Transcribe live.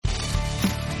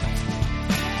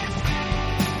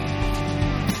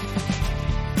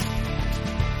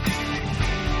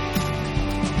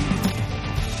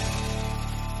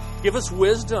Give us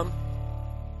wisdom.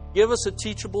 Give us a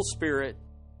teachable spirit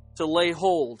to lay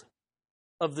hold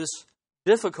of this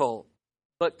difficult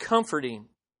but comforting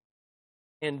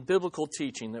and biblical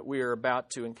teaching that we are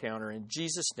about to encounter. In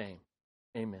Jesus' name,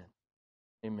 amen.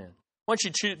 Amen. I want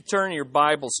you to turn your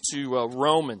Bibles to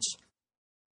Romans.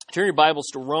 Turn your Bibles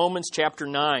to Romans chapter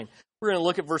 9. We're going to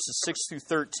look at verses 6 through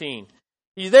 13.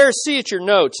 You there see at your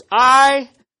notes,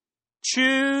 I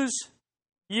choose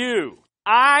you.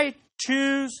 I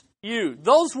choose you.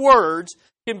 Those words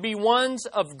can be ones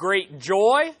of great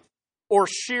joy or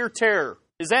sheer terror.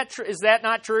 Is that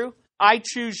not true? I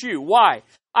choose you. Why?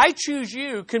 I choose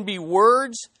you can be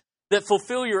words that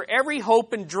fulfill your every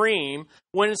hope and dream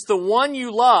when it's the one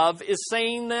you love is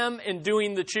saying them and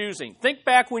doing the choosing. Think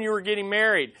back when you were getting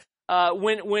married,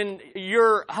 when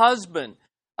your husband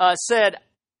said,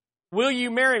 will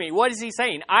you marry me? What is he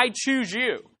saying? I choose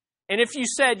you. And if you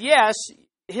said yes,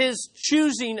 his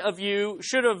choosing of you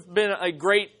should have been a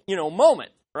great,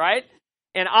 moment, right?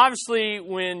 And obviously,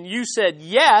 when you said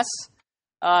yes,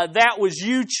 that was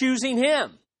you choosing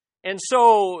him. And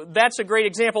so that's a great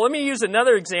example. Let me use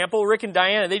another example. Rick and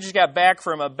Diana, they just got back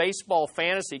from a baseball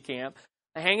fantasy camp,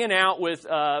 hanging out with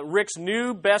Rick's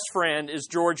new best friend is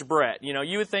George Brett.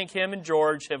 You would think him and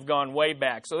George have gone way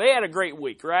back. So they had a great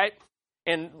week, right?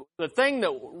 And the thing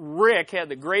that Rick had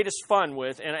the greatest fun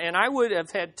with, and I would have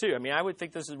had too, I would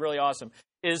think this is really awesome,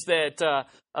 is that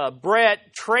Brett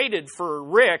traded for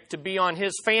Rick to be on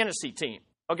his fantasy team.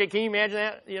 Okay, can you imagine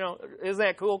that? Isn't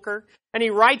that cool, Kirk? And he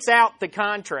writes out the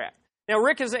contract. Now,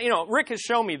 Rick has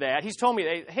shown me that. He's told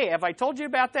me, hey, have I told you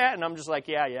about that? And I'm just like,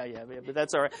 yeah, but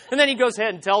that's all right. And then he goes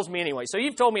ahead and tells me anyway. So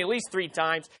you've told me at least 3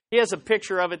 times. He has a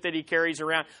picture of it that he carries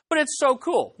around. But it's so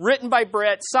cool. Written by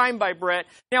Brett, signed by Brett.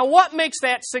 Now, what makes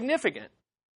that significant?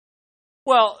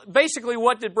 Well, basically,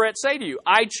 what did Brett say to you?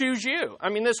 I choose you.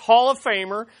 This Hall of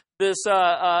Famer, this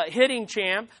hitting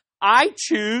champ, I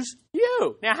choose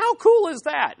you. Now, how cool is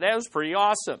that? That was pretty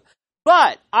awesome.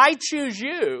 But I choose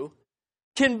you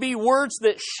can be words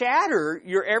that shatter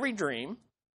your every dream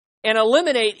and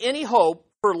eliminate any hope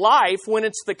for life when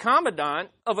it's the commandant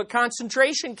of a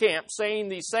concentration camp saying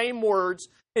these same words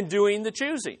and doing the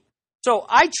choosing. So,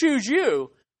 I choose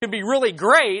you can be really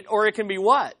great, or it can be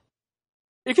what?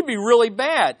 It can be really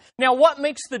bad. Now, what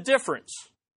makes the difference?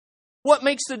 What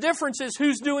makes the difference is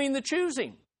who's doing the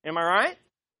choosing. Am I right?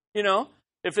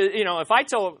 If I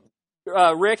tell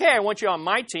Rick, hey, I want you on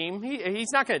my team,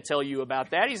 he's not going to tell you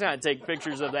about that. He's not going to take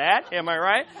pictures of that. Am I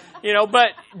right?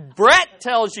 But Brett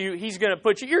tells you he's going to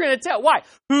put you, you're going to tell. Why?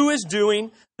 Who is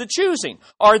doing the choosing?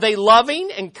 Are they loving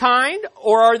and kind,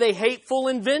 or are they hateful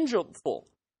and vengeful?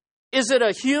 Is it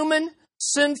a human,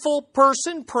 sinful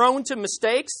person prone to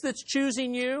mistakes that's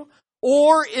choosing you?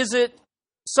 Or is it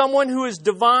someone who is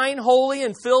divine, holy,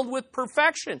 and filled with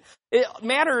perfection? It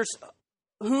matters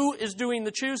who is doing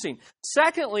the choosing.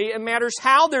 Secondly, it matters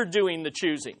how they're doing the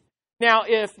choosing. Now,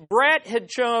 if Brett had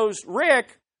chose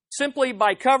Rick simply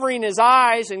by covering his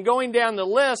eyes and going down the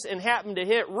list and happened to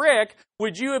hit Rick,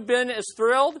 would you have been as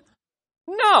thrilled?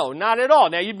 No, not at all.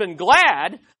 Now, you'd been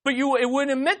glad, but it wouldn't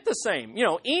have meant the same.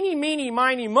 Eeny, meeny,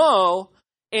 miny, mo,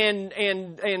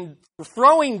 and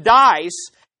throwing dice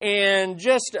and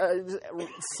just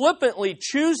flippantly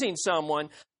choosing someone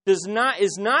is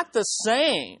not the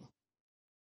same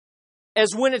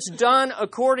as when it's done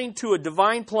according to a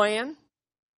divine plan,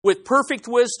 with perfect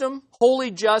wisdom,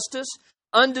 holy justice,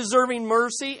 undeserving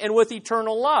mercy, and with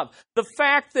eternal love. The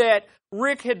fact that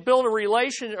Rick had built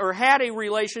had a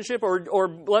relationship, or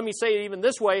let me say it even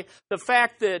this way, the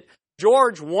fact that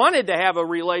George wanted to have a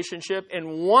relationship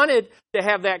and wanted to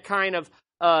have that kind of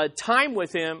time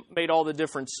with him made all the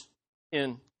difference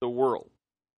in the world.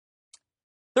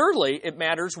 Thirdly, it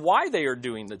matters why they are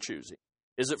doing the choosing.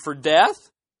 Is it for death?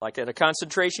 Like at a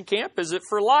concentration camp? Is it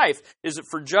for life? Is it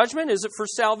for judgment? Is it for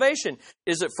salvation?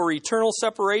 Is it for eternal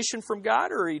separation from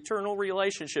God or eternal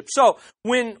relationship? So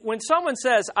when someone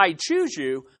says, I choose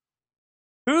you,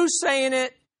 who's saying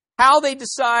it, how they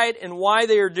decide, and why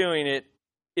they are doing it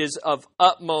is of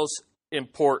utmost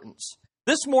importance.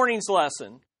 This morning's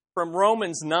lesson from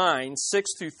Romans 9, 6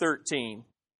 through 13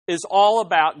 is all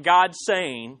about God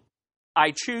saying,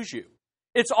 I choose you.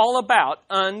 It's all about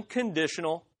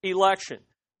unconditional election.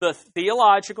 The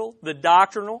theological, the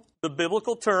doctrinal, the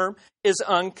biblical term is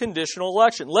unconditional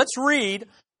election. Let's read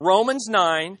Romans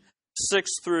 9, 6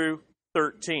 through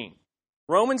 13.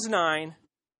 Romans 9,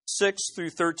 6 through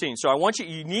 13. So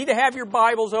you need to have your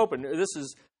Bibles open. This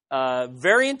is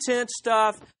very intense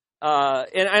stuff.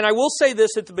 And I will say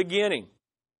this at the beginning.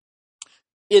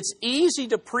 It's easy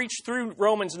to preach through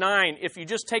Romans 9 if you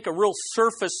just take a real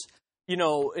surface,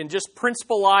 and just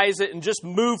principalize it and just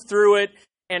move through it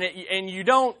and you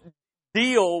don't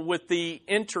deal with the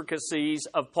intricacies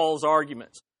of Paul's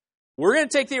arguments. We're going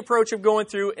to take the approach of going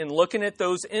through and looking at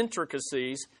those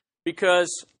intricacies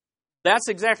because that's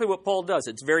exactly what Paul does.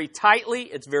 It's very tightly,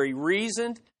 it's very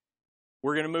reasoned.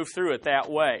 We're going to move through it that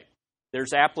way.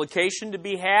 There's application to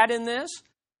be had in this,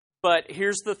 but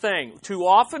here's the thing. Too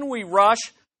often we rush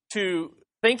to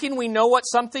thinking we know what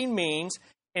something means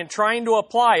and trying to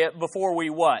apply it before we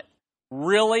what?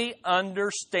 Really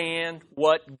understand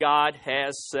what God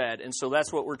has said. And so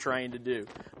that's what we're trying to do.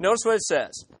 Notice what it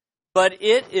says. But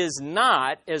it is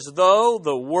not as though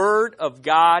the Word of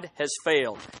God has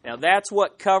failed. Now that's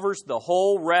what covers the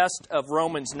whole rest of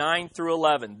Romans 9 through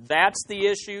 11. That's the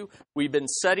issue. We've been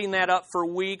setting that up for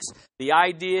weeks. The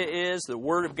idea is the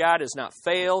Word of God has not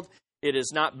failed. It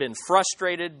has not been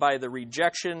frustrated by the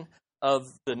rejection of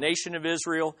the nation of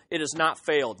Israel. It has not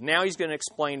failed. Now he's going to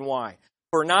explain why.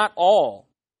 For not all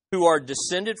who are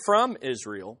descended from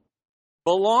Israel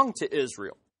belong to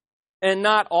Israel. And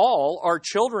not all are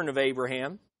children of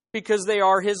Abraham, because they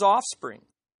are his offspring.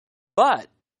 But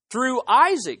through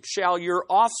Isaac shall your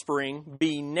offspring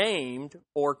be named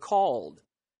or called.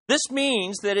 This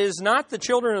means that it is not the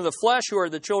children of the flesh who are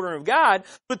the children of God,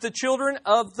 but the children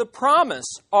of the promise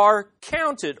are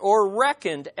counted or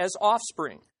reckoned as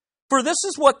offspring. For this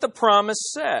is what the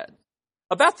promise said.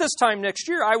 About this time next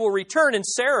year I will return, and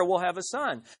Sarah will have a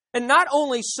son. And not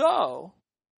only so,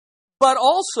 but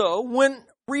also when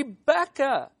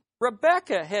Rebekah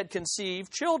had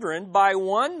conceived children by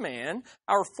one man,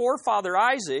 our forefather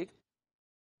Isaac,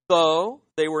 though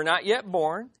they were not yet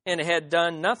born and had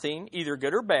done nothing, either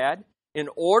good or bad, in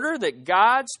order that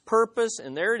God's purpose,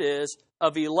 and there it is,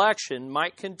 of election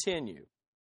might continue.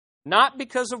 Not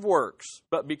because of works,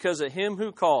 but because of him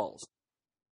who calls.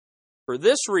 For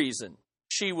this reason,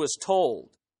 she was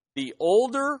told, the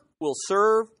older will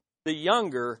serve the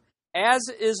younger, as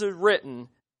is written,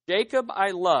 Jacob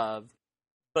I loved,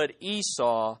 but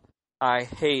Esau I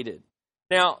hated.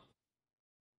 Now,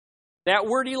 that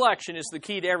word election is the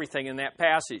key to everything in that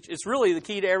passage. It's really the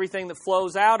key to everything that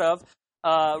flows out of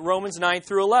Romans 9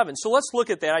 through 11. So let's look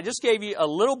at that. I just gave you a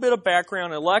little bit of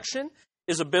background. Election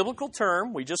is a biblical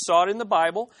term. We just saw it in the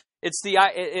Bible.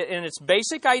 And its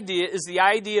basic idea is the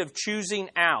idea of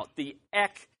choosing out. The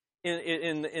ek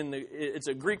it's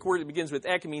a Greek word that begins with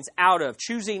ek. It means out of,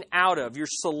 choosing out of. You're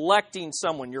selecting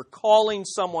someone. You're calling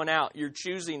someone out. You're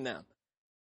choosing them.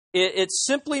 It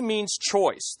simply means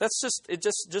choice. It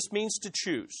just means to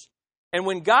choose. And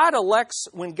when God elects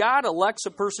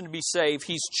a person to be saved,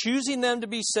 He's choosing them to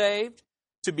be saved,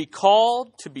 to be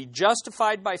called, to be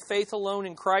justified by faith alone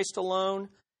in Christ alone.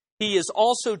 He is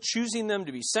also choosing them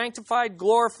to be sanctified,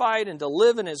 glorified, and to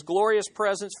live in His glorious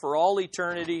presence for all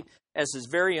eternity as His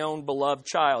very own beloved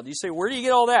child. You say, where do you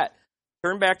get all that?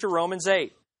 Turn back to Romans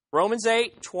 8. Romans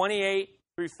 8, 28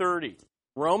 through 30.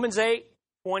 Romans 8,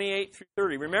 28 through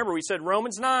 30. Remember, we said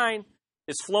Romans 9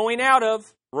 is flowing out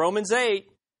of Romans 8.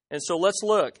 And so let's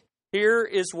look. Here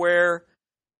is where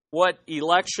what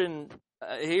election,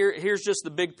 here's just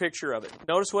the big picture of it.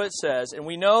 Notice what it says. And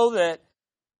we know that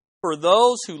for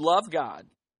those who love God,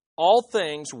 all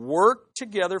things work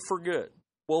together for good.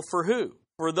 Well, for who?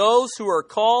 For those who are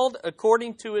called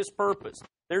according to His purpose.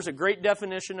 There's a great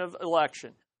definition of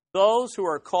election. Those who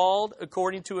are called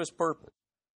according to His purpose.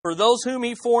 For those whom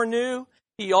He foreknew,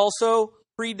 He also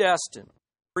predestined,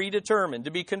 predetermined,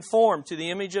 to be conformed to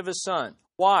the image of His Son.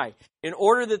 Why? In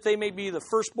order that they may be the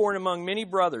firstborn among many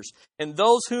brothers. And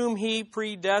those whom He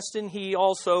predestined, He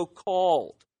also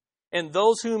called. And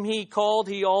those whom He called,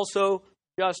 He also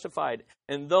justified.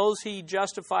 And those He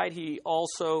justified, He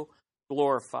also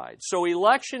glorified. So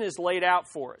election is laid out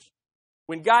for us.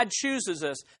 When God chooses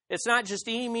us, it's not just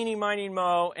eeny, meeny, miny,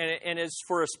 mo, and it's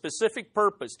for a specific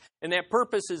purpose. And that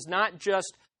purpose is not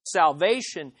just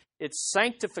salvation, it's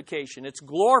sanctification, it's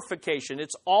glorification,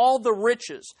 it's all the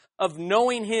riches of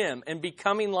knowing Him and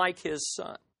becoming like His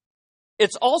Son.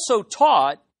 It's also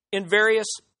taught in various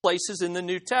places in the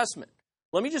New Testament.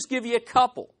 Let me just give you a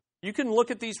couple. You can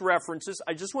look at these references.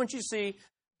 I just want you to see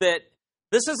that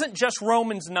this isn't just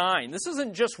Romans 9. This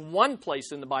isn't just one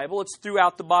place in the Bible. It's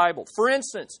throughout the Bible. For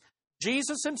instance,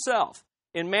 Jesus Himself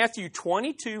in Matthew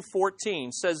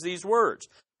 22:14 says these words,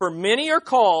 "For many are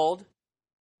called,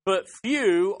 but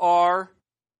few are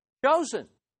chosen."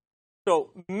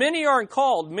 So many are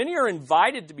called, many are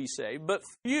invited to be saved, but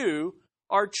few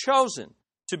are chosen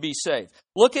to be saved.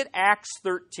 Look at Acts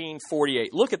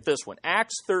 13:48. Look at this one,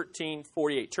 Acts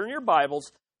 13:48. Turn your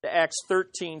Bibles to Acts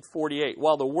 13:48.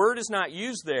 While the word is not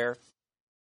used there,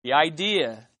 the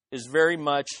idea is very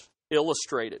much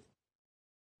illustrated.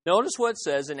 Notice what it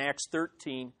says in Acts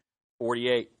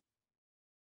 13:48.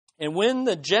 And when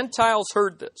the Gentiles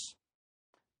heard this,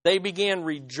 they began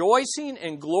rejoicing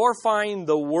and glorifying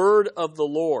the word of the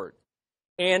Lord.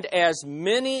 And as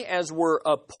many as were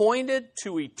appointed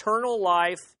to eternal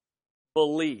life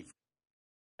believed.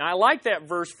 Now, I like that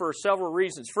verse for several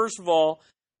reasons. First of all,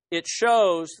 it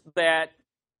shows that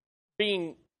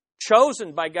being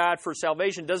chosen by God for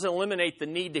salvation doesn't eliminate the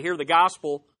need to hear the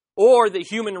gospel or the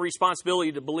human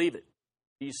responsibility to believe it.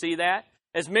 Do you see that?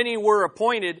 As many were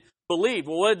appointed, believed.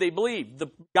 Well, what did they believe? The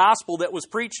gospel that was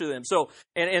preached to them. So,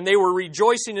 and they were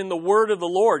rejoicing in the word of the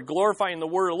Lord, glorifying the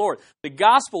word of the Lord. The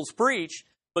gospel's preached,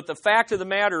 but the fact of the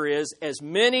matter is, as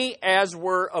many as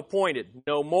were appointed,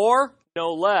 no more,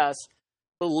 no less,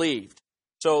 believed.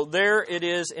 So there it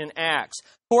is in Acts.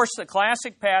 Of course, the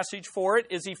classic passage for it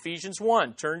is Ephesians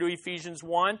 1. Turn to Ephesians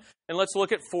 1, and let's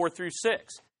look at 4 through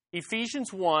 6.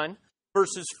 Ephesians 1,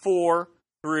 verses 4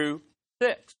 through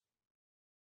 6.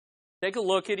 Take a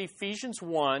look at Ephesians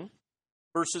 1,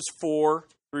 verses 4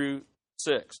 through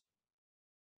 6.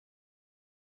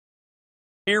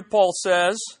 Here Paul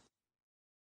says,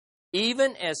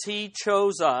 even as he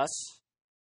chose us,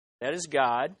 that is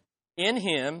God, in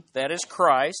him, that is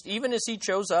Christ, even as he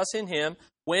chose us in him,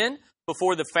 when?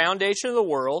 Before the foundation of the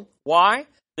world. Why?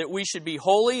 That we should be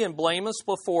holy and blameless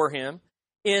before him.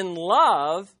 In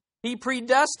love, he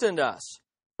predestined us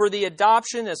for the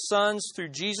adoption as sons through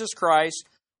Jesus Christ.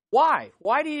 Why?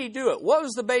 Why did he do it? What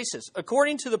was the basis?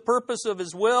 According to the purpose of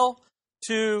his will,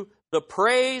 to the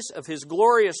praise of his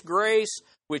glorious grace,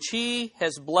 which he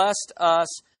has blessed us,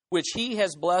 with which he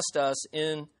has blessed us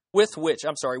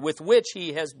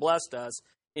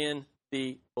in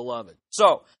the beloved.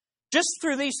 So, just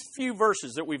through these few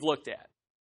verses that we've looked at,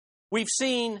 we've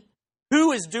seen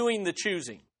who is doing the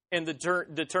choosing and the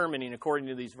determining according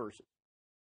to these verses.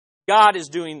 God is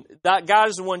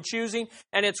the one choosing,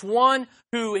 and it's one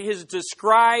who is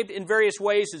described in various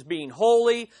ways as being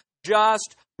holy,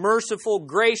 just, merciful,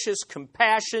 gracious,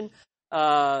 compassion,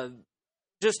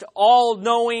 just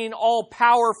all-knowing,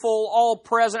 all-powerful,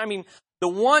 all-present. I mean, the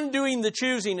one doing the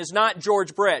choosing is not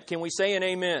George Brett. Can we say an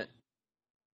amen?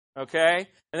 Okay?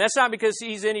 And that's not because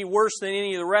he's any worse than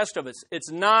any of the rest of us.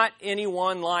 It's not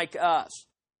anyone like us,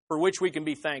 for which we can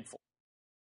be thankful.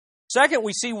 Second,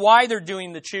 we see why they're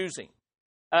doing the choosing.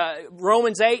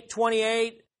 Romans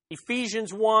 8:28,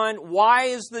 Ephesians 1. Why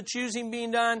is the choosing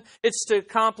being done? It's to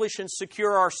accomplish and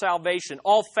secure our salvation,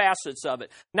 all facets of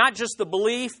it. Not just the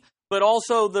belief, but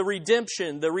also the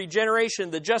redemption, the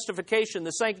regeneration, the justification,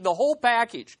 the whole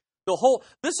package.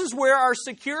 This is where our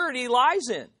security lies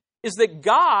in, is that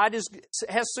God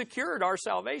has secured our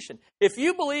salvation. If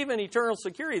you believe in eternal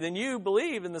security, then you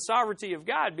believe in the sovereignty of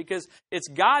God, because it's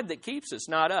God that keeps us,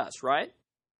 not us, right?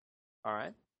 All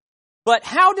right. But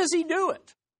how does he do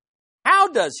it? How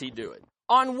does he do it?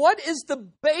 On what is the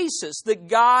basis that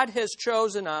God has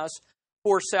chosen us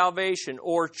for salvation,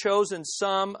 or chosen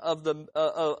some of the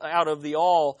out of the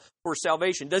all for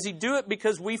salvation? Does he do it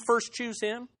because we first choose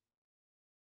him?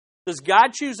 Does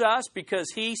God choose us because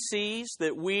he sees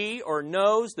that we, or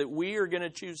knows that we are going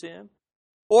to choose him?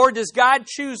 Or does God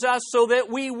choose us so that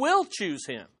we will choose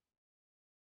him?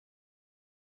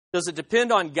 Does it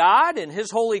depend on God and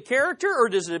his holy character, or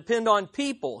does it depend on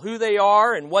people, who they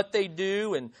are and what they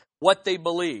do and what they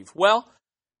believe? Well,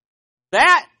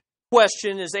 that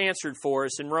question is answered for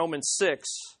us in Romans 6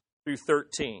 through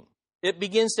 13. It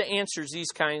begins to answer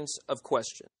these kinds of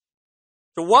questions.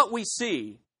 So what we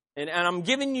see, and I'm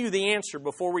giving you the answer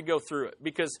before we go through it,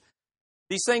 because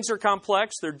these things are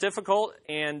complex, they're difficult,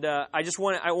 and I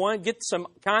want to get some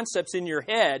concepts in your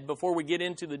head before we get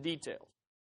into the details.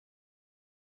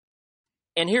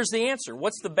 And here's the answer.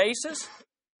 What's the basis?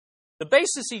 The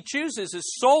basis he chooses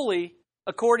is solely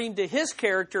according to his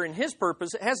character and his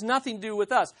purpose. It has nothing to do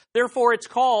with us. Therefore, it's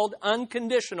called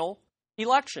unconditional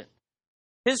election.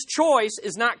 His choice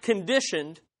is not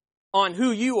conditioned on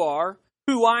who you are,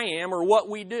 who I am, or what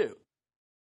we do.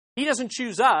 He doesn't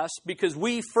choose us because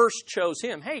we first chose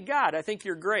him. Hey, God, I think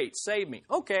you're great. Save me.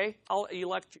 Okay, I'll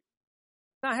elect you.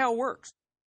 That's not how it works.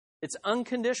 It's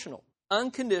unconditional.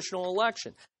 Unconditional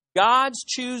election. God's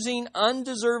choosing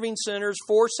undeserving sinners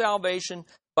for salvation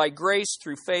by grace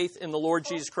through faith in the Lord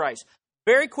Jesus Christ.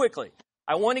 Very quickly,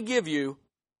 I want to give you,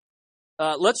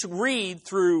 let's read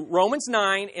through Romans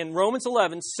 9 and Romans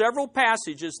 11, several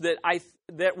passages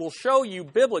that will show you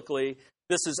biblically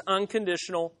this is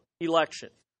unconditional election.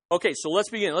 Okay, so let's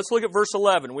begin. Let's look at verse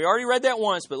 11. We already read that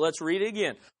once, but let's read it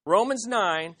again. Romans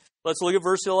 9, let's look at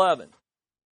verse 11.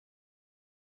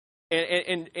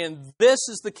 And this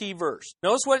is the key verse.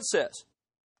 Notice what it says.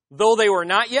 Though they were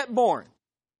not yet born,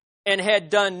 and had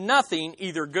done nothing,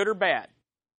 either good or bad.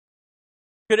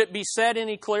 Could it be said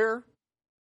any clearer?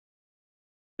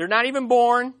 They're not even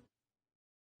born.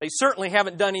 They certainly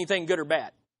haven't done anything good or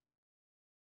bad.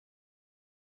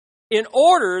 In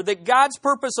order that God's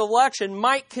purpose of election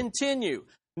might continue,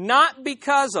 not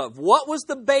because of, what was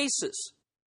the basis?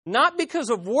 Not because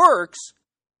of works,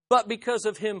 but because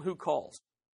of Him who calls.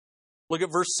 Look at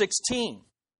verse 16.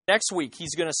 Next week,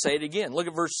 he's going to say it again. Look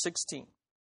at verse 16.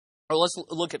 Or let's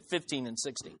look at 15 and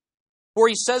 16. For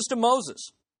he says to Moses,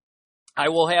 I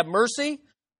will have mercy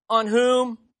on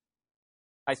whom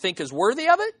I think is worthy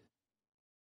of it.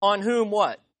 On whom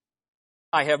what?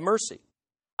 I have mercy.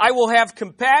 I will have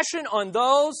compassion on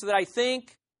those that I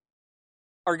think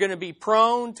are going to be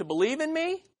prone to believe in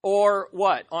me. Or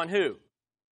what? On who?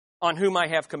 On whom I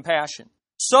have compassion.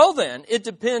 So then, it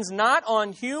depends not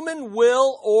on human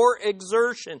will or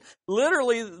exertion.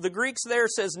 Literally, the Greeks there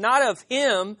says, not of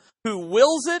him who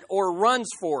wills it or runs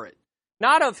for it.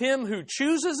 Not of him who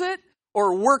chooses it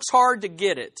or works hard to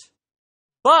get it.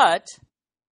 But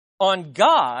on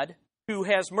God who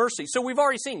has mercy. So we've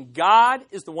already seen God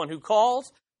is the one who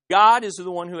calls. God is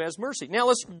the one who has mercy. Now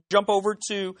let's jump over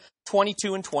to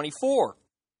 22 and 24.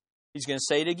 He's going to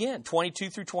say it again, 22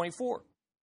 through 24.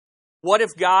 What if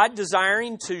God,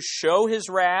 desiring to show His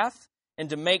wrath and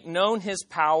to make known His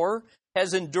power,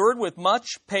 has endured with much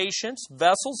patience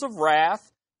vessels of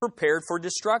wrath prepared for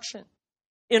destruction?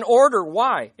 In order,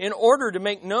 why? In order to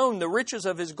make known the riches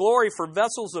of His glory for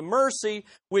vessels of mercy,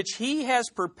 which He has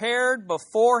prepared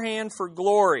beforehand for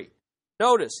glory.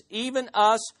 Notice, even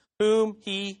us whom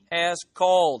He has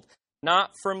called,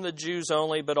 not from the Jews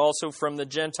only, but also from the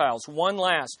Gentiles. One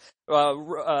last,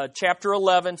 chapter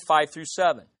 11, 5 through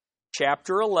 7.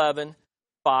 Chapter 11,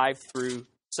 5 through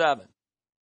 7.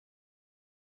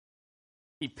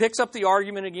 He picks up the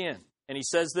argument again, and he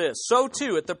says this, so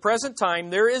too, at the present time,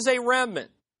 there is a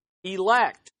remnant,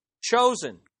 elect,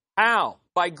 chosen. How?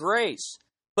 By grace.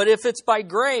 But if it's by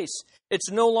grace,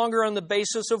 it's no longer on the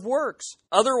basis of works.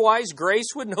 Otherwise,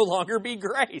 grace would no longer be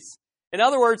grace. In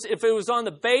other words, if it was on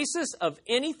the basis of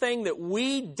anything that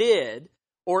we did,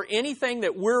 or anything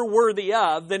that we're worthy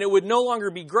of, then it would no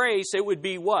longer be grace, it would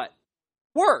be what?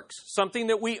 Works. Something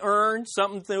that we earned,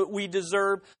 something that we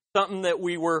deserve, something that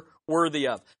we were worthy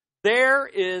of. There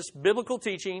is biblical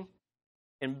teaching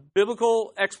and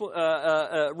biblical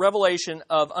revelation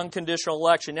of unconditional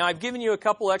election. Now, I've given you a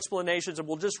couple explanations, and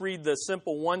we'll just read the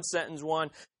simple one-sentence one.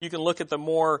 You can look at the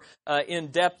more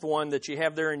in-depth one that you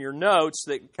have there in your notes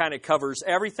that kind of covers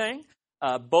everything.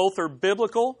 Both are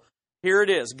biblical. Here it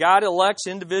is. God elects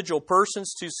individual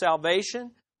persons to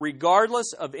salvation,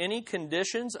 regardless of any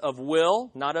conditions of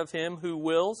will, not of him who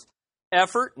wills,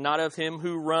 effort, not of him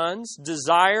who runs,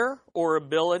 desire or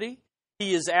ability.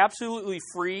 He is absolutely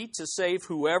free to save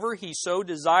whoever he so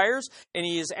desires, and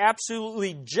he is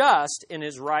absolutely just in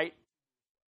his right.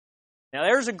 Now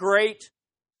there's a great,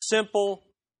 simple,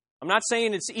 I'm not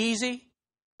saying it's easy.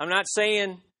 I'm not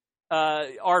saying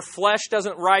our flesh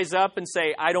doesn't rise up and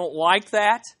say, I don't like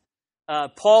that.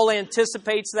 Paul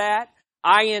anticipates that.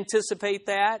 I anticipate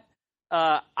that.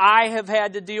 I have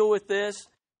had to deal with this,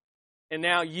 and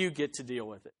now you get to deal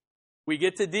with it. We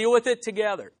get to deal with it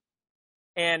together.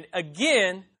 And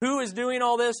again, who is doing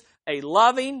all this? A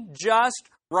loving, just,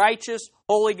 righteous,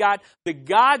 holy God. The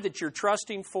God that you're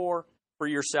trusting for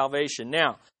your salvation.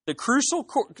 Now, the crucial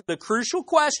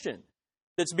question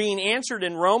that's being answered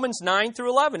in Romans 9 through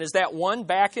 11 is that one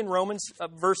back in Romans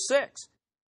verse 6.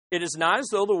 It is not as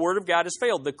though the Word of God has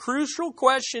failed. The crucial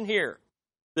question here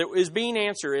that is being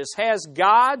answered is, has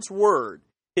God's Word,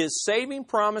 His saving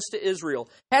promise to Israel,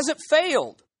 has it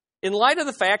failed in light of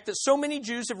the fact that so many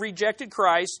Jews have rejected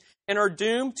Christ and are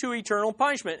doomed to eternal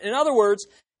punishment? In other words,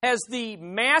 has the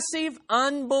massive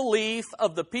unbelief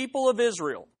of the people of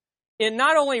Israel in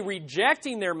not only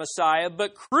rejecting their Messiah,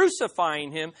 but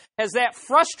crucifying Him, has that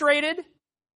frustrated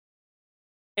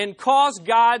and caused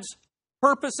God's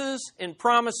purposes and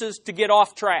promises to get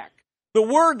off track? The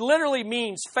word literally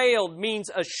means failed, means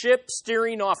a ship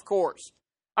steering off course.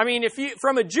 I mean, if you,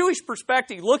 from a Jewish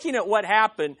perspective, looking at what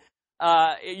happened,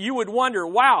 you would wonder,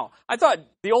 wow, I thought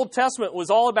the Old Testament was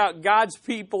all about God's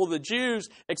people, the Jews,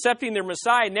 accepting their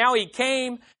Messiah. Now He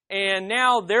came, and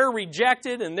now they're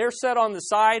rejected, and they're set on the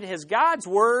side. Has God's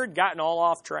Word gotten all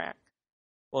off track?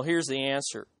 Well, here's the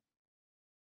answer.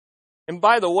 And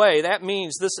by the way, that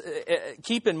means this.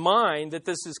 Keep in mind that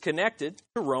this is connected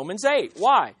to Romans 8.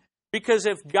 Why? Because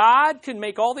if God can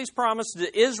make all these promises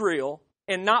to Israel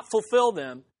and not fulfill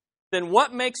them, then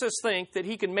what makes us think that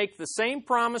He can make the same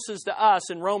promises to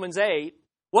us in Romans 8?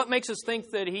 What makes us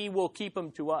think that He will keep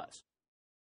them to us?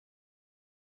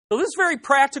 So this is very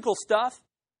practical stuff.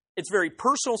 It's very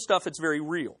personal stuff. It's very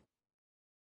real.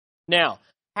 Now,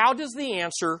 how does the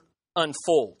answer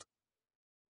unfold?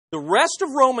 The rest of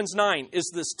Romans 9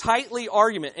 is this tightly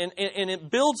argument, and it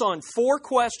builds on 4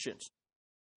 questions.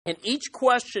 And each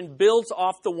question builds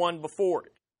off the one before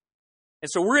it. And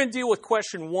so we're going to deal with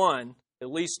question 1,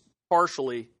 at least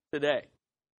partially, today.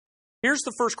 Here's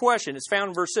the first question. It's found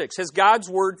in verse 6. Has God's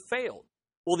word failed?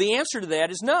 Well, the answer to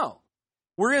that is no.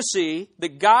 We're going to see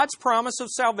that God's promise of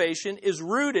salvation is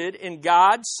rooted in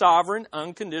God's sovereign,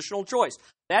 unconditional choice.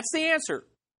 That's the answer.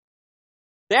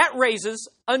 That raises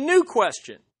a new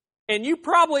question. And you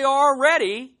probably are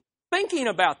already thinking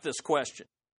about this question.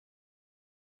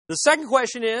 The second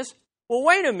question is, well,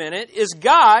 wait a minute, is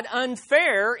God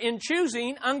unfair in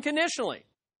choosing unconditionally?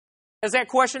 Has that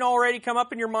question already come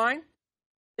up in your mind?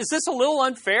 Is this a little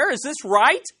unfair? Is this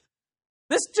right?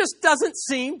 This just doesn't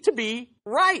seem to be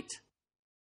right.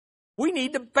 We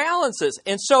need to balance this.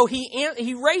 And so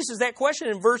he raises that question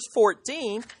in verse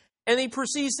 14, and he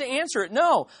proceeds to answer it.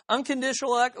 No,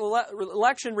 unconditional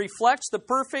election reflects the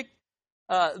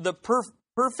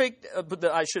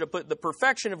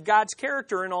perfection of God's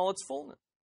character in all its fullness.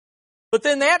 But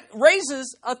then that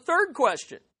raises a third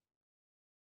question.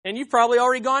 And you've probably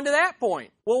already gone to that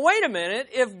point. Well, wait a minute.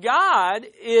 If God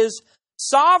is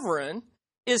sovereign,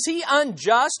 is He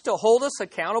unjust to hold us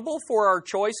accountable for our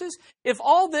choices? If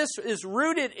all this is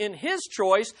rooted in His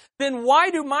choice, then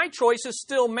why do my choices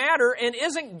still matter? And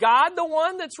isn't God the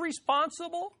one that's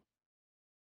responsible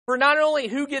for not only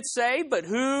who gets saved, but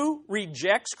who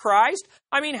rejects Christ?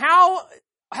 I mean, how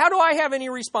do I have any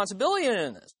responsibility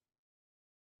in this?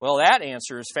 Well, that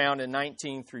answer is found in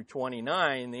 19 through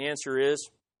 29. The answer is,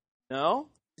 no,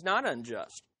 He's not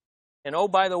unjust. And oh,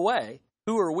 by the way,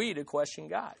 who are we to question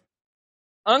God?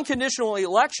 Unconditional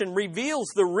election reveals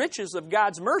the riches of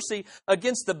God's mercy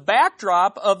against the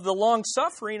backdrop of the long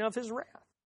suffering of His wrath.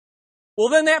 Well,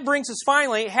 then that brings us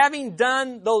finally, having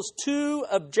done those 2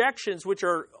 objections which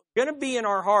are going to be in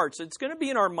our hearts, it's going to be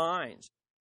in our minds.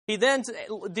 He then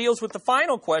deals with the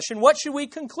final question, what should we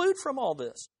conclude from all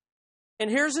this? And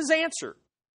here's his answer.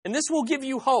 And this will give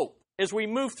you hope as we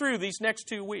move through these next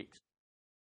 3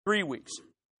 weeks.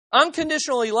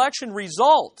 Unconditional election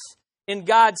results in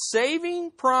God's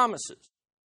saving promises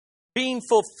being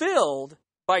fulfilled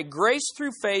by grace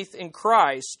through faith in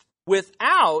Christ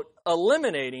without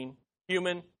eliminating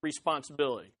human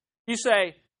responsibility. You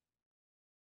say,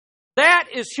 that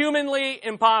is humanly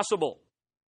impossible.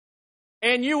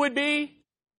 And you would be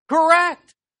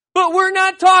correct. But we're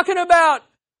not talking about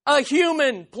a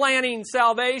human planning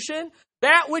salvation.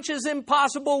 That which is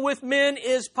impossible with men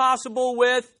is possible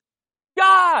with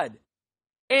God.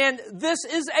 And this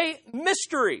is a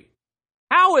mystery.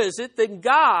 How is it that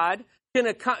God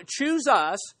can choose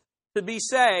us to be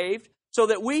saved so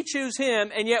that we choose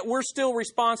Him, and yet we're still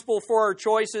responsible for our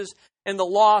choices, and the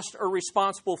lost are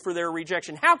responsible for their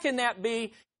rejection? How can that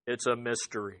be? It's a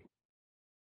mystery.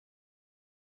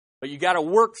 But you got to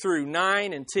work through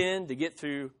 9 and 10 to get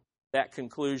through that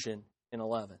conclusion in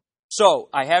 11. So,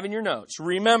 I have in your notes,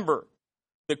 remember,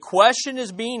 the question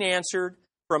is being answered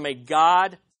from a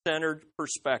God-centered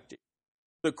perspective.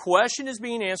 The question is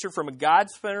being answered from a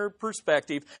God-centered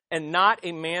perspective and not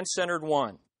a man-centered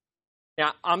one.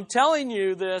 Now, I'm telling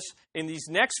you this in these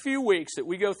next few weeks that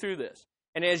we go through this.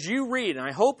 And as you read, and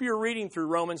I hope you're reading through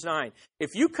Romans 9, if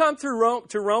you come through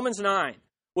to Romans 9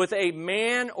 with a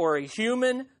man or a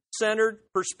human-centered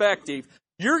perspective,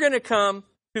 you're going to come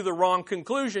to the wrong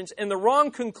conclusions. And the wrong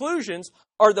conclusions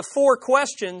are the 4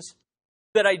 questions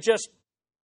that I just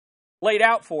laid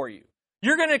out for you.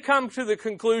 You're going to come to the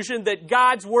conclusion that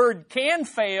God's Word can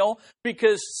fail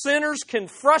because sinners can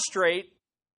frustrate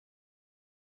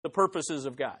the purposes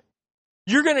of God.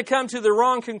 You're going to come to the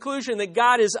wrong conclusion that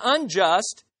God is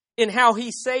unjust in how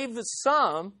He saves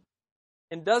some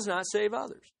and does not save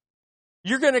others.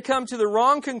 You're going to come to the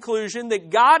wrong conclusion that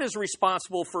God is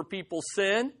responsible for people's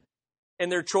sin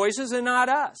and their choices and not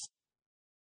us.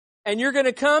 And you're going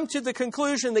to come to the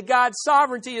conclusion that God's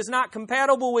sovereignty is not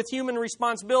compatible with human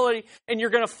responsibility, and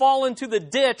you're going to fall into the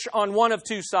ditch on one of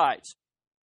 2 sides.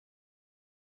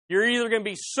 You're either going to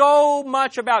be so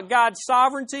much about God's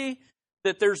sovereignty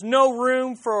that there's no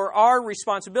room for our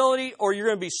responsibility, or you're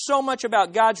going to be so much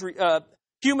about God's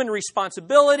human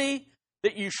responsibility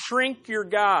that you shrink your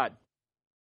God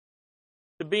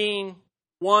to being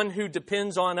one who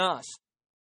depends on us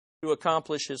to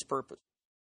accomplish His purpose.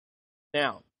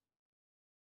 Now,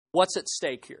 what's at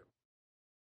stake here?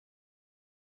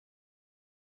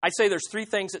 I'd say there's 3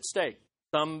 things at stake.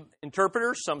 Some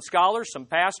interpreters, some scholars, some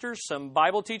pastors, some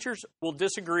Bible teachers will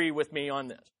disagree with me on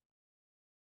this.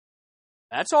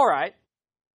 That's all right.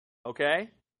 Okay?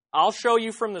 I'll show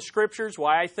you from the Scriptures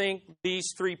why I think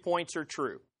these 3 points are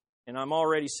true. And I'm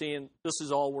already seeing this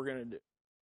is all we're going to do.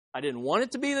 I didn't want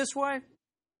it to be this way.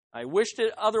 I wished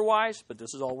it otherwise, but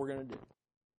this is all we're going to do.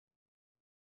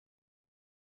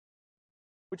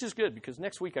 Which is good, because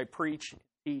next week I preach,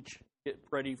 teach, get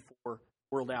ready for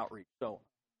World Outreach. So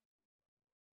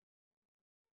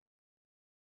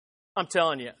I'm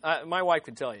telling you, my wife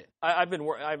can tell you, I've been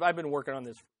working on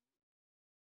this,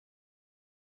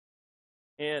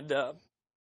 and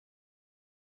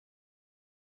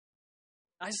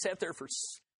I sat there for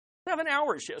 7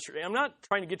 hours yesterday. I'm not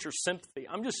trying to get your sympathy.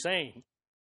 I'm just saying,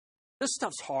 this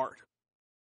stuff's hard.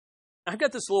 I've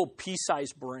got this little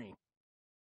pea-sized brain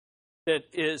that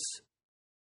is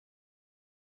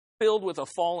filled with a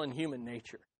fallen human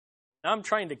nature. And I'm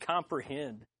trying to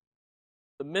comprehend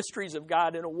the mysteries of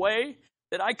God in a way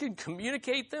that I can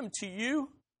communicate them to you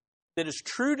that is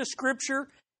true to Scripture,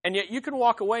 and yet you can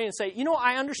walk away and say,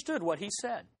 I understood what he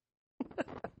said.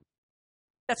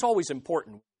 That's always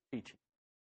important when teaching.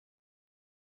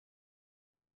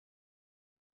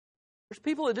 There's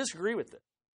people that disagree with this,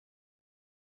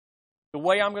 the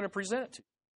way I'm going to present it to you.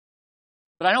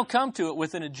 But I don't come to it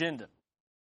with an agenda.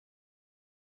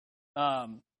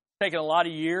 Taken a lot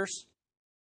of years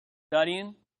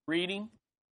studying, reading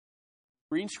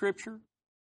Scripture.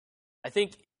 I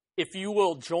think if you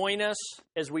will join us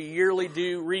as we yearly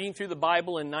do reading through the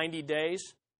Bible in 90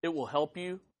 days, it will help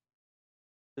you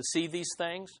to see these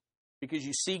things, because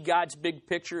you see God's big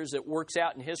picture as it works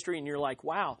out in history, and you're like,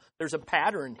 wow, there's a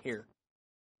pattern here.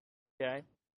 Okay?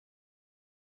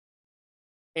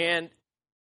 And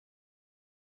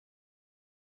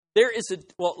there is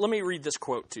let me read this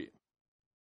quote to you.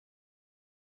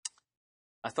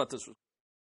 I thought this was,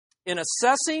 in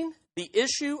assessing the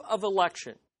issue of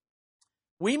election,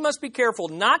 we must be careful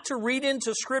not to read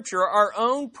into Scripture our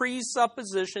own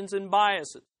presuppositions and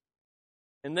biases.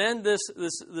 And then this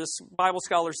Bible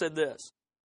scholar said this: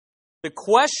 the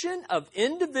question of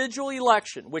individual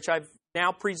election, which I've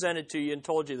now presented to you and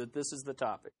told you that this is the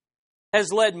topic,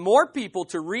 has led more people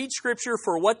to read Scripture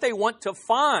for what they want to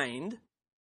find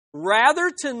rather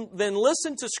than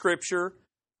listen to Scripture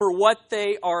for what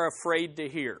they are afraid to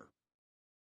hear.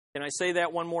 Can I say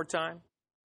that one more time?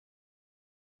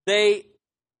 The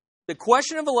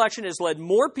question of election has led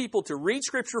more people to read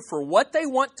Scripture for what they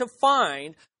want to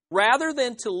find rather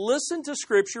than to listen to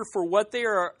Scripture for what they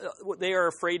are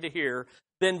afraid to hear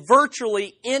than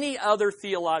virtually any other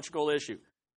theological issue.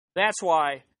 That's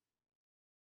why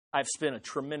I've spent a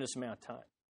tremendous amount of time.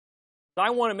 So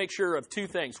I want to make sure of two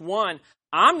things. One,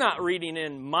 I'm not reading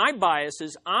in my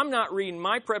biases. I'm not reading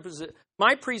my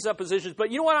presuppositions.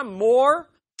 But you know what I'm more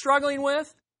struggling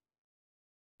with?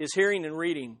 Is hearing and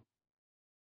reading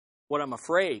what I'm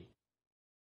afraid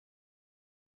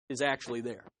is actually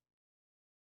there.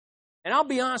 And I'll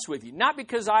be honest with you, not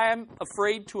because I am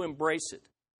afraid to embrace it.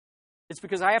 It's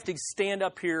because I have to stand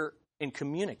up here and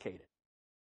communicate it.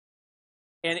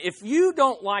 And if you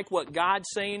don't like what God's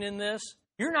saying in this,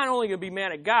 you're not only going to be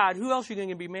mad at God, who else are you going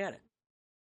to be mad at?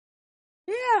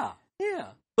 Yeah.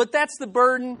 But that's the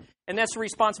burden, and that's the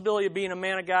responsibility of being a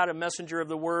man of God, a messenger of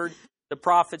the Word. The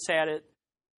prophets had it.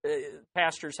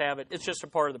 Pastors have it. It's just a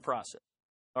part of the process.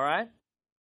 All right?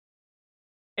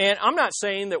 And I'm not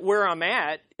saying that where I'm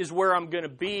at is where I'm going to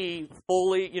be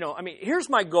fully, here's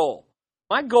my goal.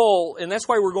 My goal, and that's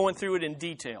why we're going through it in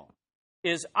detail,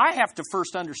 is I have to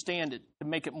first understand it to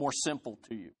make it more simple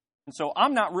to you. And so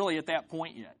I'm not really at that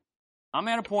point yet. I'm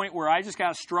at a point where I just got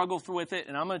to struggle with it,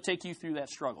 and I'm going to take you through that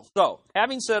struggle. So,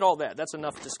 having said all that, that's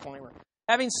enough disclaimer.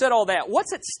 Having said all that,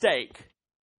 what's at stake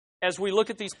as we look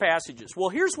at these passages? Well,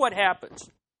 here's what happens.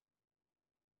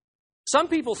 Some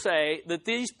people say that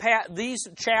these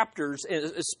chapters,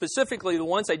 specifically the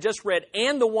ones I just read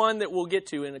and the one that we'll get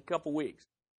to in a couple weeks,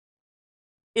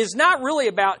 is not really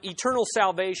about eternal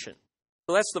salvation.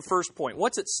 So that's the first point.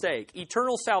 What's at stake?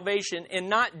 Eternal salvation, and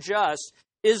not just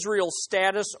Israel's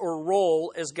status or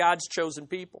role as God's chosen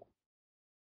people.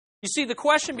 You see, the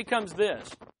question becomes this.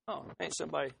 Oh, hey,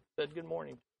 somebody said good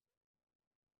morning.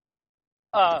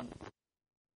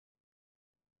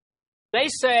 They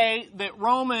say that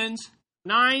Romans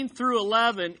 9 through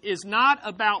 11 is not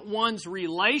about one's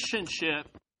relationship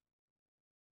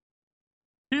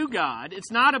to God.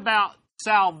 It's not about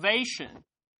salvation.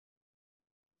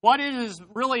 What it is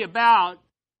really about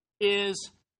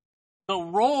is the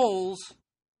roles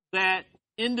that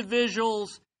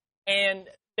individuals and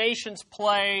nations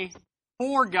play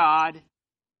for God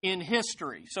in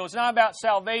history. So it's not about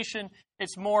salvation,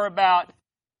 it's more about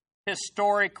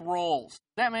historic roles. Does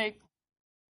that make?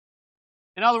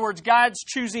 In other words, God's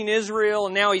choosing Israel,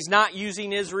 and now He's not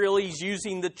using Israel, He's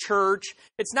using the church.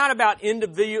 It's not about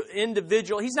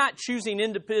individual. He's not choosing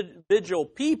individual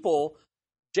people,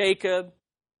 Jacob,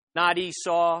 not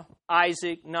Esau,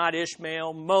 Isaac, not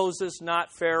Ishmael, Moses,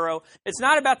 not Pharaoh. It's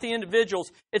not about the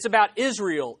individuals. It's about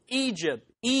Israel, Egypt,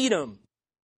 Edom.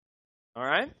 All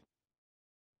right?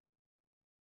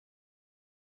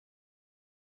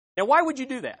 Now, why would you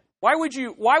do that? Why would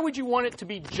you want it to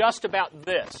be just about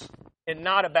this and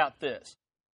not about this?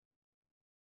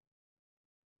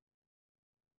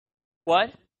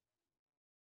 What?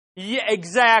 Yeah,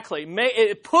 exactly.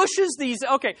 It pushes these.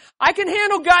 Okay, I can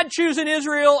handle God choosing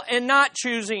Israel and not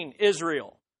choosing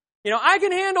Israel. I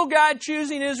can handle God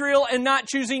choosing Israel and not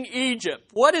choosing Egypt.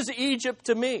 What is Egypt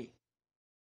to me?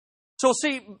 So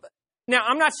see, now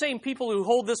I'm not saying people who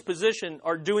hold this position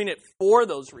are doing it for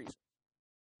those reasons.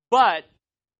 But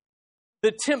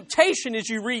the temptation as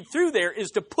you read through there is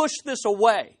to push this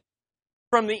away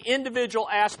from the individual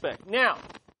aspect. Now,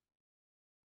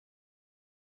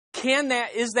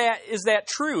 is that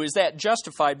true? Is that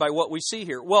justified by what we see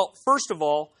here? Well, first of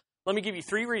all, let me give you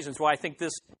 3 reasons why I think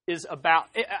this is about.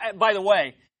 By the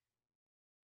way,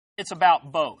 it's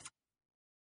about both,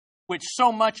 which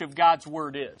so much of God's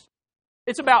Word is.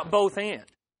 It's about both and.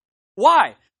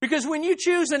 Why? Because when you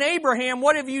choose an Abraham,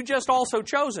 what have you just also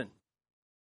chosen?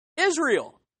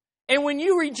 Israel. And when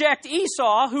you reject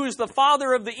Esau, who is the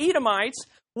father of the Edomites,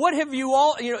 what have you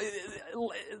all,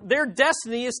 their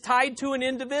destiny is tied to an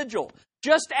individual.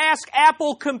 Just ask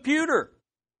Apple Computer.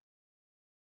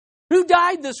 Who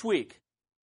died this week?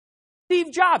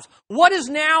 Steve Jobs. What is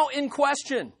now in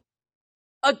question?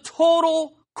 A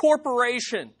total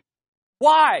corporation.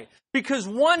 Why? Because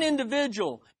one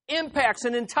individual impacts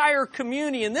an entire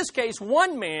community. In this case,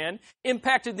 one man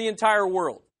impacted the entire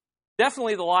world.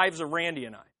 Definitely the lives of Randy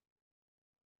and I.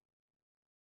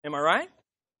 Am I right?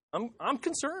 I'm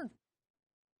concerned.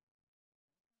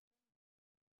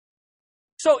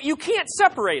 So you can't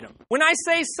separate them. When I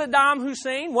say Saddam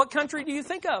Hussein, what country do you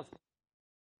think of?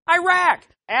 Iraq.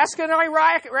 Ask an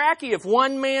Iraqi if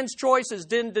one man's choices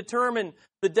didn't determine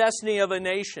the destiny of a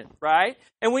nation, right?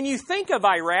 And when you think of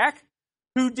Iraq,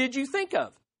 who did you think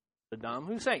of? Saddam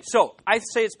Hussein. So I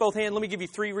say it's both and. Let me give you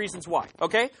 3 reasons why.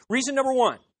 Okay? Reason number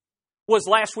 1 was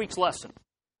last week's lesson.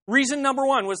 Reason number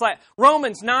 1 was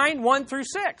Romans 9, 1 through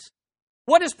 6.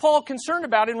 What is Paul concerned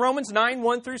about in Romans 9,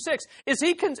 1 through 6? Is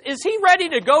he ready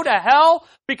to go to hell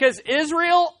because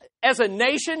Israel as a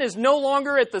nation is no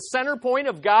longer at the center point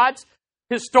of God's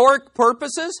historic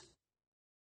purposes?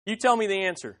 You tell me the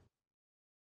answer.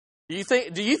 Do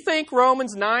you think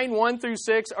Romans 9, 1 through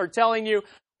 6 are telling you,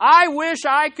 I wish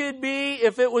I could be,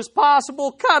 if it was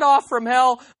possible, cut off from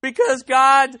hell because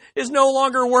God is no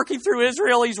longer working through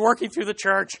Israel, He's working through the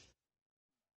church?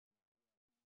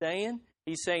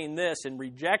 He's saying this, in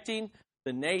rejecting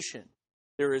the nation,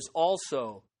 there is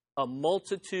also a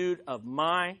multitude of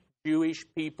my Jewish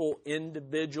people,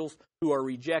 individuals who are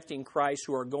rejecting Christ,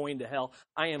 who are going to hell.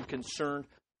 I am concerned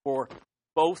for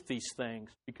both these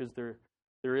things because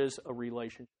there is a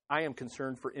relationship. I am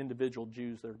concerned for individual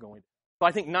Jews that are going to hell. So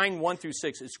I think 9, 1 through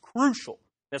 6 is crucial.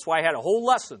 That's why I had a whole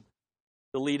lesson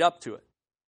to lead up to it.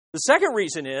 The second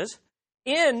reason is,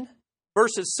 in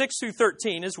verses 6 through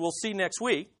 13, as we'll see next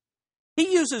week,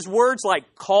 he uses words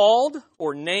like called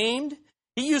or named.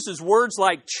 He uses words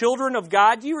like children of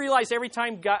God. Do you realize every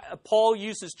time Paul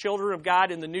uses children of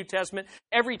God in the New Testament,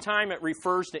 every time it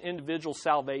refers to individual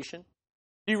salvation?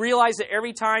 Do you realize that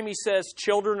every time he says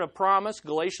children of promise,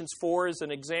 Galatians 4 is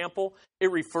an example,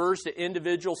 it refers to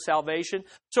individual salvation?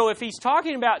 So if he's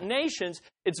talking about nations,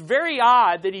 it's very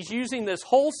odd that he's using this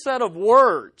whole set of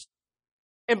words.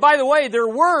 And by the way, they're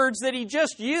words that he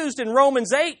just used in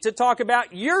Romans 8 to talk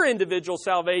about your individual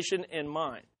salvation and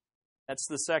mine. That's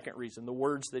the second reason, the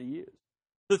words that he used.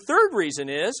 The third reason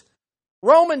is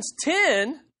Romans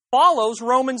 10 follows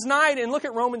Romans 9, and look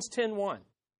at Romans 10:1.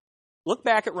 Look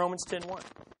back at Romans 10:1.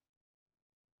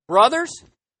 Brothers,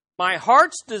 my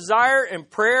heart's desire and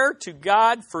prayer to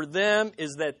God for them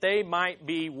is that they might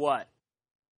be what?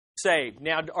 Saved.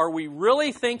 Now, are we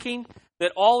really thinking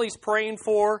that all he's praying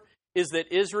for is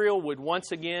that Israel would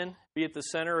once again be at the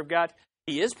center of God?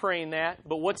 He is praying that,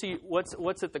 but what's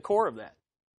at the core of that?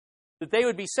 That they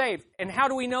would be saved. And how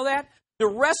do we know that? The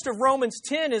rest of Romans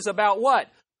 10 is about what?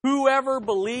 Whoever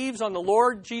believes on the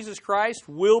Lord Jesus Christ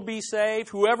will be saved.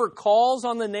 Whoever calls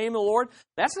on the name of the Lord.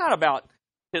 That's not about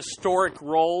historic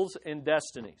roles and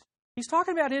destinies. He's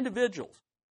talking about individuals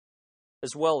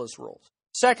as well as roles.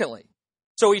 Secondly,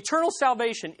 so eternal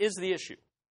salvation is the issue.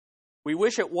 We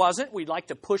wish it wasn't. We'd like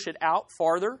to push it out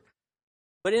farther.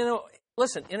 But in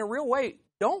a real way,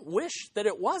 don't wish that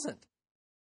it wasn't.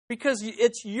 Because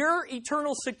it's your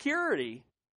eternal security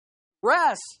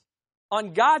rests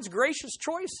on God's gracious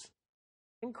choice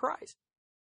in Christ.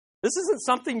 This isn't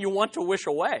something you want to wish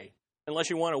away unless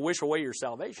you want to wish away your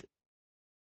salvation.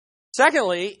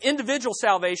 Secondly, individual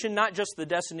salvation, not just the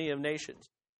destiny of nations.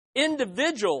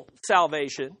 Individual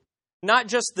salvation, not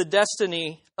just the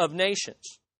destiny of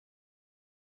nations.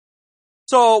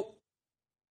 So,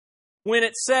 when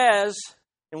it says,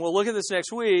 and we'll look at this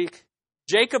next week,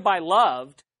 Jacob I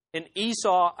loved and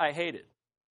Esau I hated.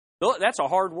 That's a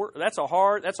hard word. That's a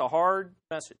hard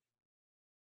message.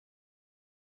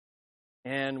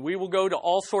 And we will go to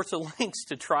all sorts of lengths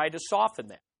to try to soften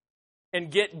that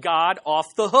and get God off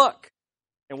the hook.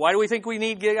 And why do we think we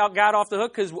need to get God off the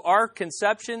hook? Because our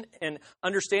conception and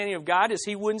understanding of God is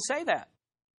He wouldn't say that.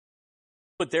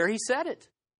 But there He said it.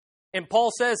 And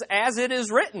Paul says, as it is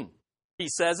written, he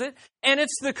says it. And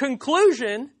it's the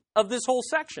conclusion of this whole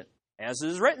section. As it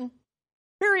is written.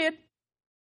 Period.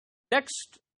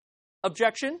 Next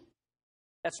objection.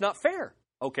 That's not fair.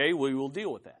 Okay, we will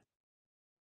deal with that.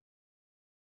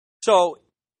 So,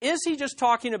 is he just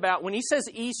talking about, when he says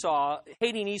Esau,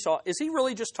 hating Esau, is he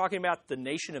really just talking about the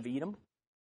nation of Edom?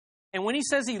 And when he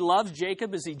says he loves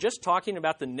Jacob, is he just talking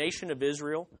about the nation of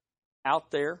Israel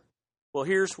out there? Well,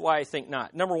 here's why I think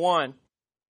not. Number one,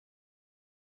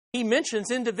 he mentions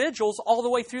individuals all the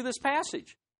way through this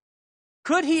passage.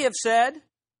 Could he have said,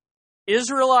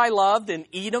 Israel I loved and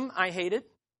Edom I hated?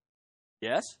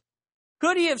 Yes.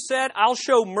 Could he have said, I'll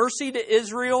show mercy to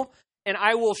Israel and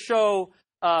I will show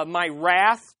my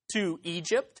wrath to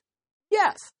Egypt?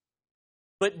 Yes.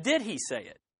 But did he say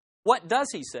it? What does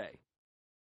he say?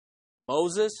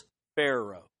 Moses,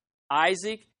 Pharaoh,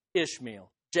 Isaac, Ishmael,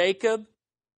 Jacob,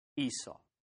 Esau.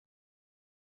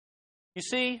 You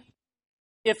see,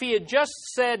 if he had just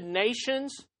said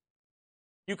nations,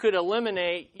 you could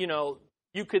eliminate,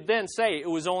 you could then say it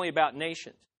was only about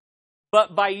nations.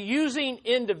 But by using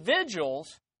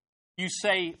individuals, you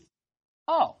say,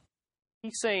 oh,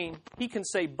 he's saying he can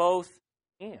say both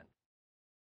and.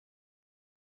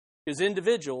 Because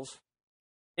individuals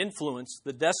influence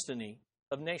the destiny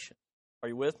of nations. Are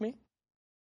you with me?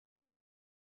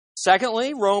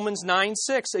 Secondly, Romans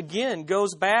 9:6 again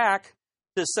goes back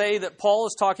to say that Paul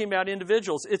is talking about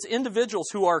individuals. It's individuals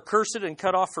who are cursed and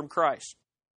cut off from Christ.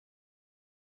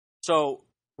 So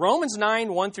Romans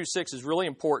 9:1-6 is really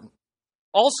important.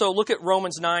 Also, look at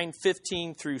Romans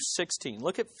 9:15-16.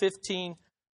 Look at 15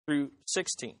 through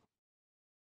 16.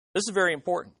 This is very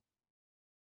important.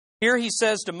 Here he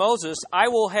says to Moses, I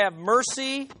will have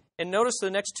mercy, and notice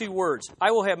the next two words. I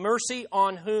will have mercy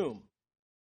on whom?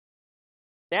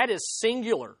 That is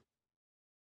singular.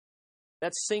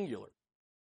 That's singular.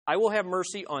 I will have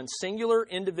mercy on singular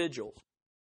individuals,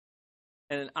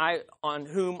 and on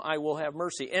whom I will have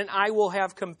mercy. And I will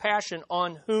have compassion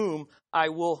on whom I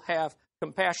will have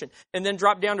compassion. And then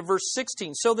drop down to verse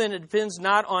 16. So then it depends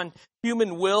not on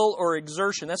human will or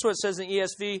exertion. That's what it says in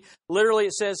ESV. Literally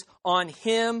it says, on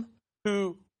him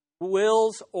who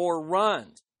wills or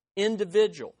runs.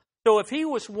 Individual. So if he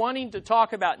was wanting to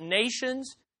talk about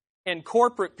nations and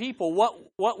corporate people,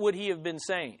 what would he have been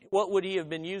saying? What would he have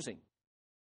been using?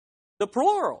 The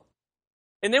plural.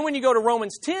 And then when you go to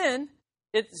Romans 10,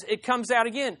 it comes out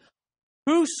again.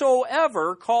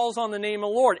 Whosoever calls on the name of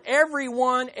the Lord.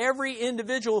 Everyone, every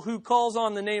individual who calls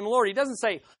on the name of the Lord. He doesn't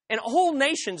say, and whole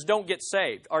nations don't get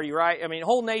saved. Are you right? I mean,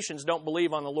 whole nations don't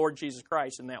believe on the Lord Jesus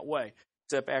Christ in that way.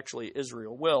 Except actually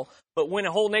Israel will. But when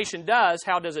a whole nation does,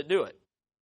 how does it do it?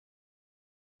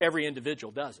 Every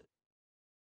individual does it.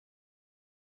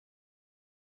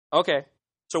 Okay,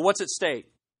 so what's at stake?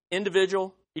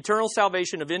 Individual, eternal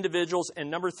salvation of individuals, and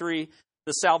number 3,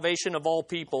 the salvation of all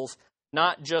peoples,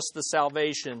 not just the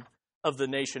salvation of the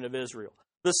nation of Israel.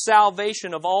 The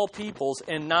salvation of all peoples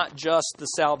and not just the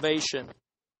salvation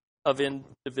of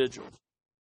individuals.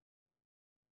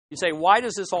 You say, why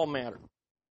does this all matter?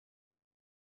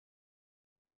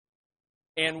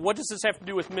 And what does this have to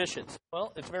do with missions?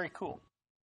 Well, it's very cool.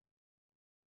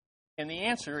 And the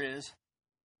answer is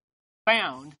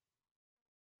found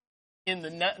in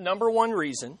the number one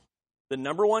reason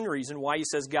why he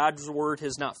says God's word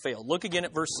has not failed. Look again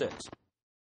at verse 6.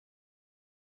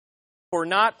 For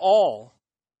not all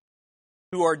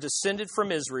who are descended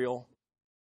from Israel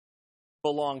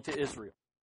belong to Israel.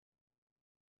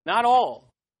 Not all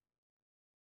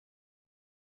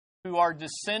who are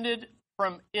descended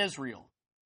from Israel,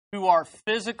 who are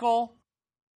physical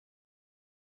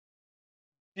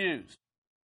Jews,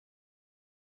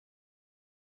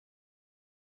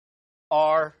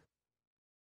 are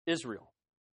Israel.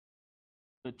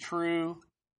 The true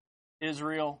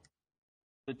Israel,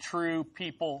 the true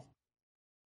people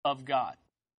of God.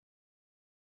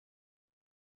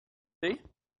 See?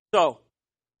 So,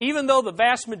 even though the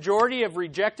vast majority have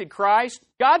rejected Christ,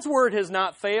 God's word has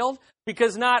not failed,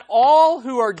 because not all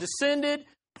who are descended,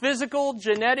 physical,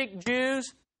 genetic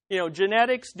Jews,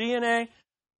 genetics, DNA,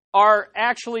 are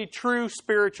actually true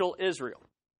spiritual Israel.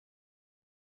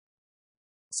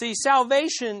 See,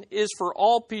 salvation is for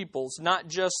all peoples, not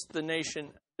just the nation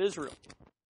of Israel.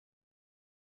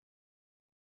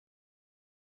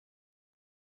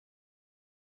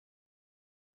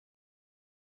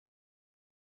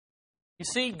 You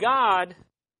see, God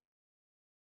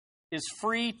is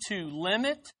free to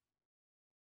limit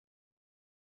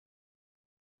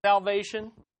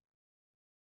salvation,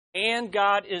 and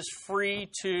God is free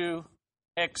to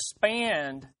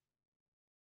expand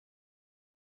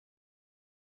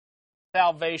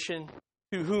salvation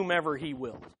to whomever He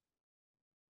wills.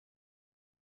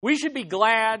 We should be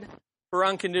glad for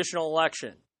unconditional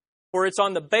election, for it's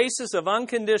on the basis of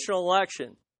unconditional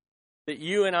election that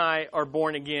you and I are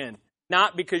born again,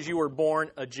 not because you were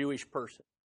born a Jewish person.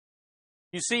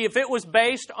 You see, if it was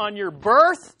based on your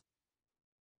birth,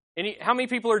 how many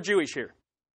people are Jewish here?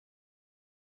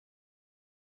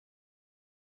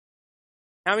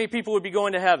 How many people would be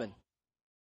going to heaven?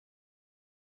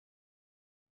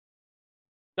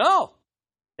 No.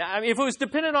 If it was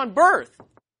dependent on birth,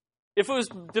 if it was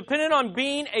dependent on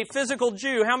being a physical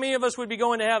Jew, how many of us would be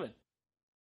going to heaven?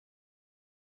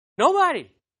 Nobody.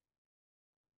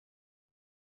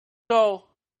 So,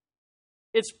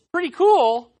 it's pretty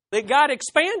cool that God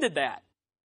expanded that.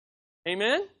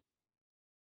 Amen?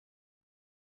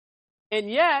 And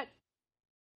yet,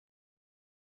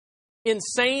 in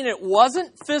saying it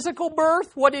wasn't physical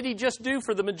birth, what did He just do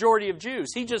for the majority of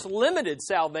Jews? He just limited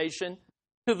salvation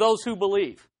to those who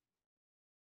believe.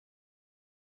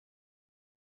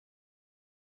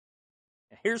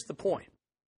 Here's the point.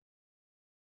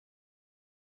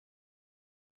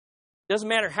 It doesn't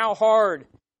matter how hard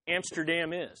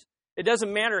Amsterdam is. It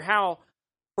doesn't matter how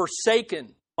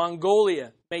forsaken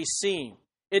Mongolia may seem.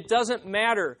 It doesn't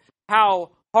matter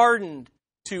how hardened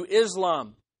to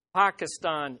Islam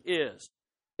Pakistan is.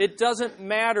 It doesn't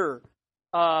matter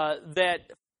that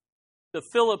the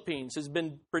Philippines has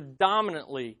been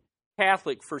predominantly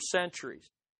Catholic for centuries.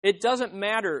 It doesn't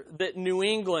matter that New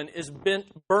England is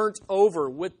burnt over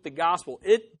with the gospel.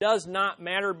 It does not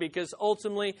matter, because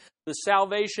ultimately the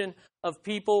salvation of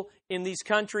people in these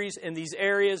countries, in these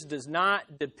areas, does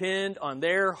not depend on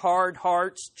their hard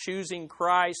hearts choosing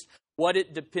Christ. What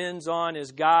it depends on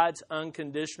is God's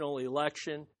unconditional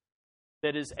election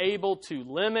that is able to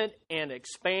limit and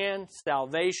expand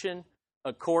salvation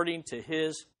according to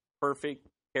His perfect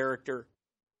character.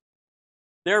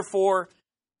 Therefore,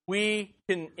 we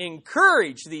can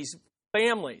encourage these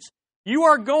families. You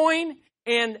are going,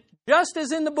 and just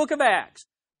as in the book of Acts,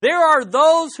 there are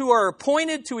those who are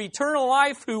appointed to eternal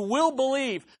life who will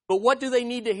believe. But what do they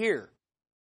need to hear?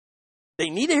 They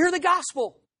need to hear the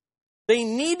gospel. They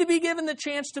need to be given the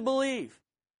chance to believe.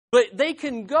 But they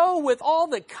can go with all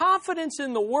the confidence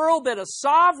in the world that a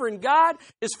sovereign God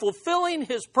is fulfilling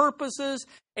His purposes,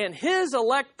 and His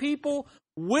elect people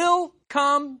will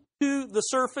come to the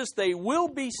surface. They will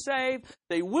be saved.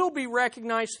 They will be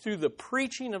recognized through the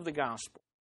preaching of the gospel.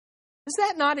 Is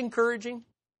that not encouraging?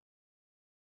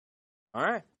 All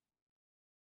right.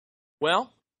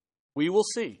 Well, we will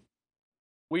see.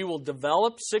 We will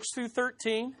develop 6 through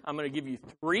 13. I'm going to give you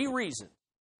 3 reasons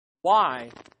why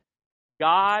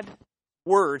God's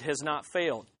word has not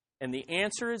failed. And the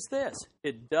answer is this: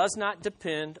 it does not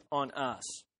depend on us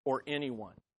or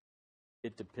anyone.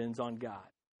 It depends on God.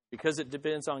 Because it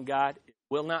depends on God, it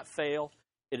will not fail.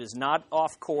 It is not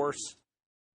off course.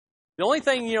 The only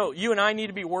thing, you and I need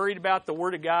to be worried about the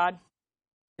Word of God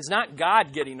is not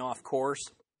God getting off course,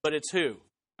 but it's who?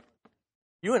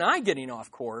 You and I getting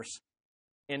off course.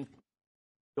 And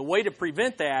the way to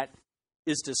prevent that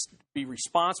is to be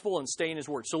responsible and stay in His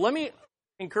Word. So let me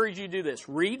encourage you to do this.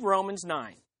 Read Romans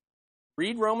 9.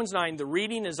 Read Romans 9. The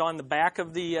reading is on the back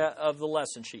of the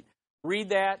lesson sheet. Read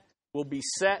that. We'll be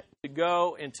set to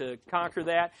go and to conquer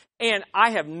that. And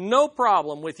I have no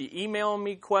problem with you emailing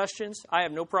me questions. I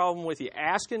have no problem with you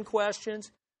asking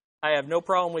questions. I have no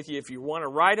problem with you if you want to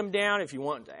write them down, if you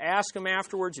want to ask them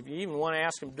afterwards, if you even want to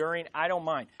ask them during. I don't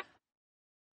mind.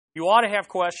 You ought to have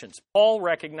questions. Paul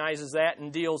recognizes that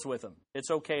and deals with them. It's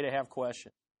okay to have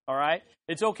questions. All right?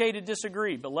 It's okay to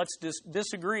disagree, but let's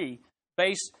disagree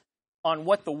based on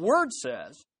what the Word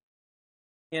says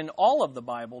in all of the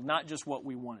Bible, not just what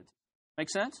we wanted. Make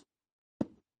sense?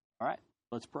 All right,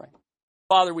 let's pray.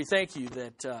 Father, we thank You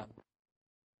that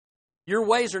Your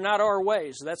ways are not our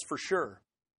ways, that's for sure.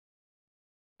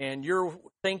 And Your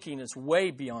thinking is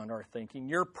way beyond our thinking.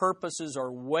 Your purposes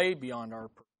are way beyond our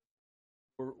purposes.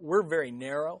 We're very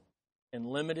narrow and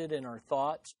limited in our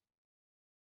thoughts.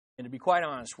 And to be quite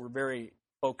honest, we're very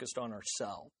focused on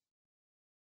ourselves.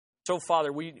 So,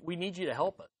 Father, we need you to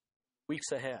help us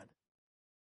weeks ahead.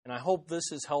 And I hope this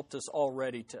has helped us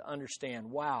already to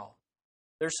understand, wow,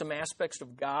 there's some aspects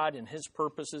of God and His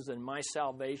purposes and my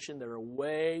salvation that are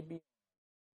way beyond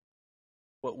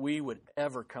what we would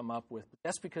ever come up with. But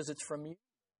that's because it's from you.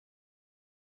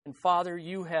 And Father,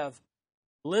 you have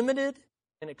limited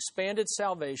and expanded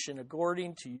salvation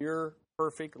according to your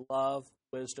perfect love,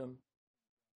 wisdom.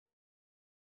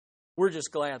 We're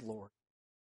just glad, Lord.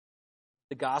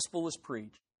 The gospel was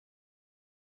preached.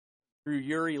 Through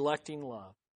your electing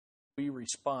love, we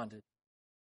responded.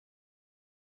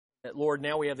 That, Lord,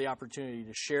 now we have the opportunity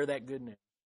to share that good news,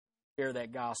 share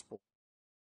that gospel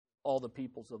with all the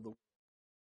peoples of the world.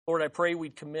 Lord, I pray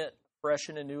we'd commit fresh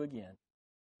and anew again.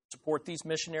 Support these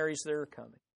missionaries that are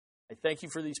coming. I thank you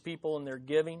for these people and their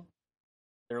giving,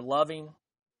 their loving,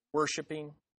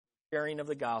 worshiping, sharing of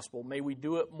the gospel. May we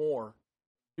do it more,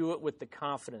 do it with the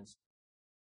confidence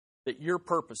that your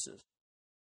purposes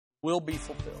will be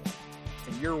fulfilled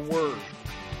and your word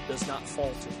does not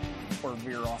falter or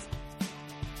veer off.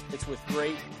 It's with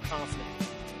great confidence